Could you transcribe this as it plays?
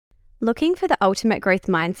Looking for the ultimate growth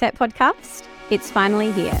mindset podcast? It's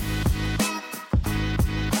finally here.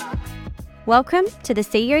 Welcome to the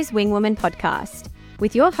CEO's Wingwoman podcast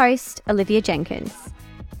with your host, Olivia Jenkins,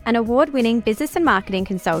 an award-winning business and marketing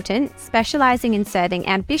consultant specializing in serving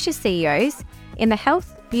ambitious CEOs in the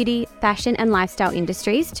health, beauty, fashion, and lifestyle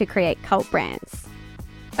industries to create cult brands.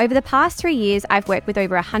 Over the past 3 years, I've worked with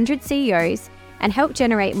over 100 CEOs and helped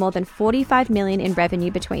generate more than $45 million in revenue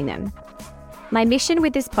between them. My mission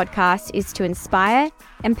with this podcast is to inspire,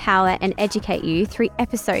 empower, and educate you through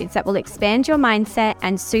episodes that will expand your mindset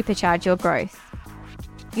and supercharge your growth.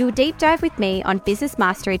 You'll deep dive with me on business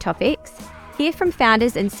mastery topics, hear from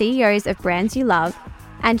founders and CEOs of brands you love,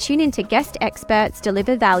 and tune into guest experts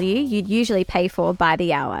deliver value you'd usually pay for by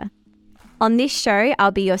the hour. On this show,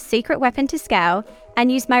 I'll be your secret weapon to scale and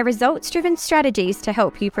use my results-driven strategies to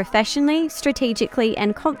help you professionally, strategically,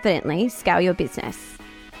 and confidently scale your business.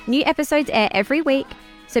 New episodes air every week,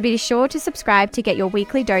 so be sure to subscribe to get your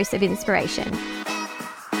weekly dose of inspiration.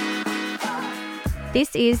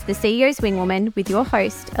 This is the CEO's Wingwoman with your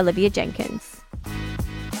host, Olivia Jenkins.